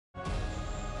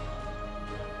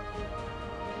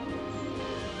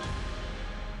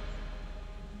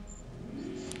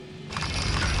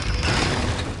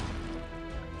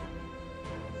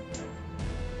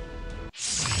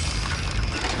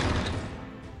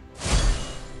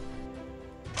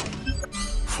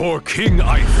For King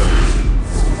Inting,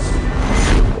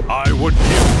 I would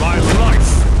give my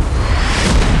life.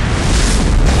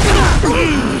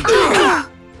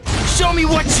 Show me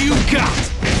what you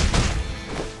got!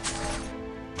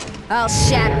 I'll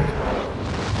shatter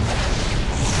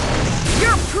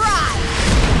your pride!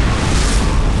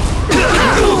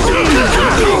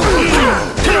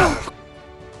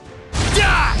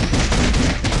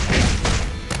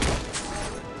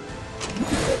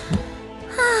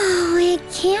 Oh, it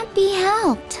can't be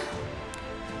helped.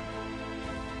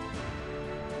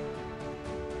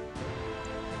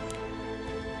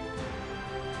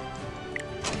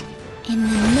 In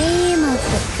the name of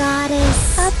the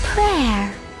goddess, a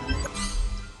prayer.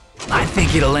 I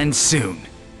think it'll end soon.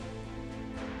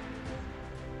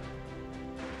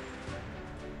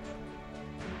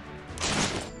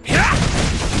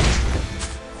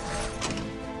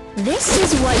 This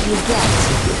is what you get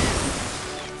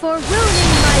for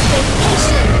ruining my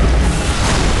vacation.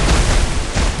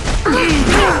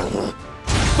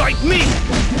 Fight me!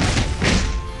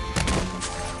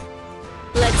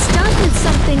 Let's start with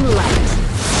something light.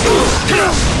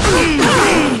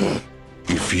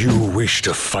 If you wish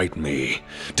to fight me,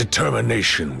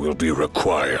 determination will be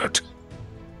required.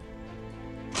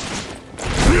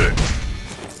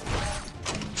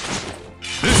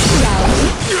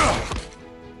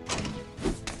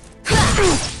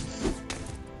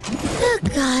 The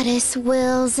goddess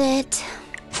wills it.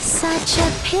 Such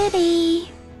a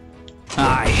pity.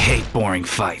 I hate boring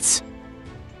fights.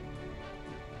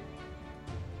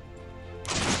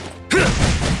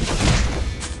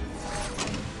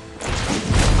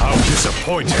 How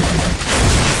disappointing!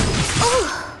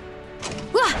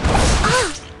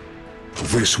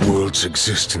 This world's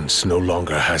existence no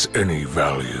longer has any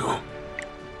value.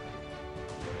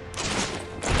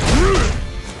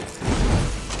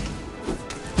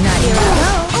 Not here I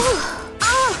go.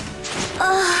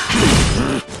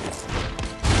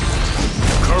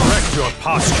 Correct your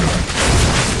posture.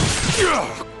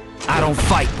 I don't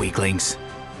fight weaklings.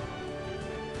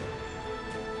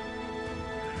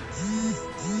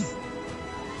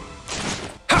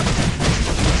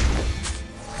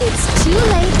 It's too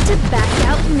late to back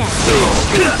out now.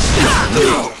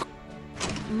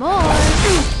 More.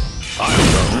 I'll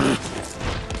go.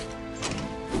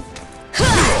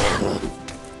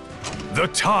 The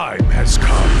time has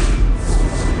come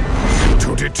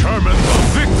to determine the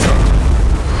victor.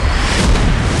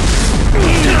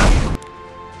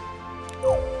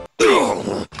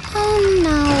 Oh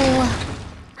no.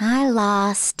 I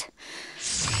lost.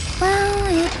 Well,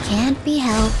 it can't be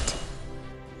helped.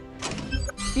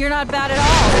 You're not bad at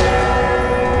all.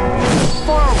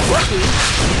 For a rookie.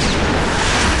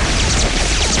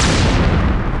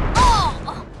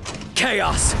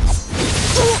 Chaos!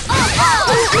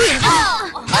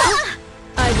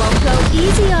 I won't go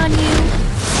easy on you.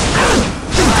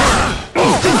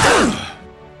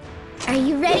 Are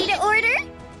you ready to order?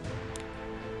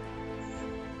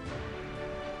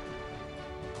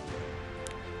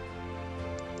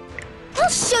 I'll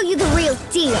show you the real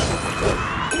deal.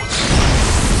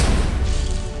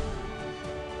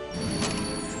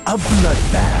 A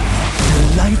bloodbath.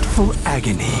 Delightful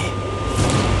agony.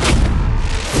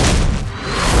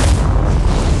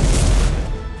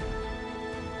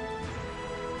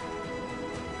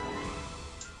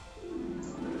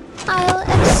 I'll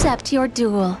accept your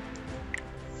duel.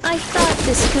 I thought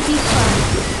this could be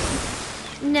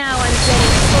fun. Now I'm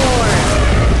getting bored.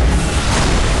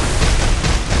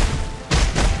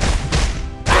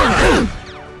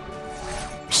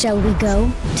 Shall we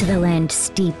go to the land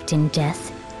steeped in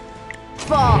death?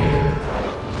 Fall!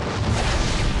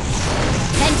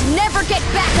 And never get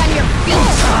back on your feet!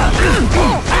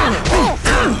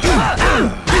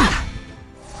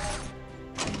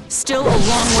 Still a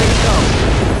long way to go.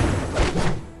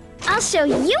 I'll show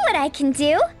you what I can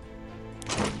do!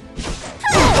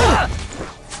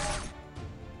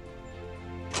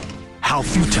 How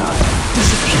futile.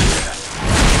 Disappear.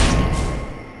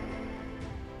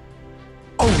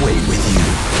 Away with you.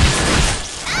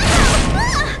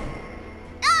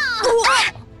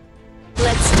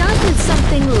 Let's start with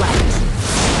something light.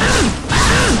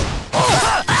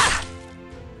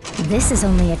 This is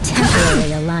only a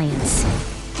temporary alliance.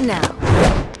 Now,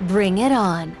 bring it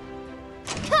on.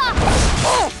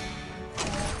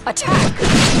 Attack!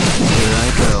 Here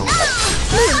I go.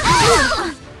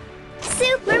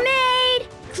 Supermaid!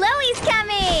 Chloe's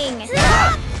coming!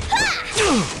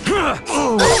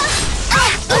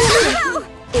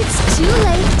 It's too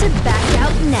late to back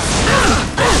out now.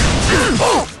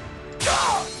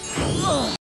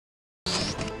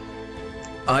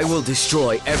 I will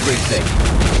destroy everything.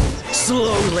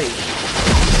 Slowly.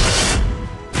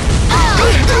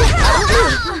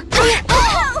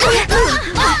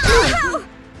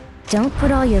 Don't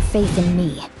put all your faith in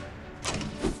me.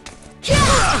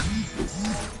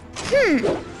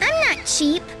 I'm not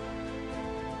cheap.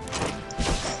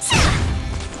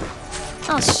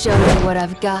 I'll show you what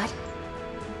I've got.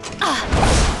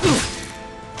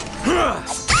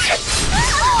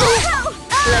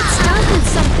 Let's start with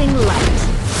something light.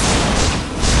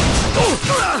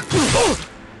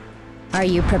 Are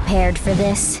you prepared for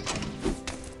this?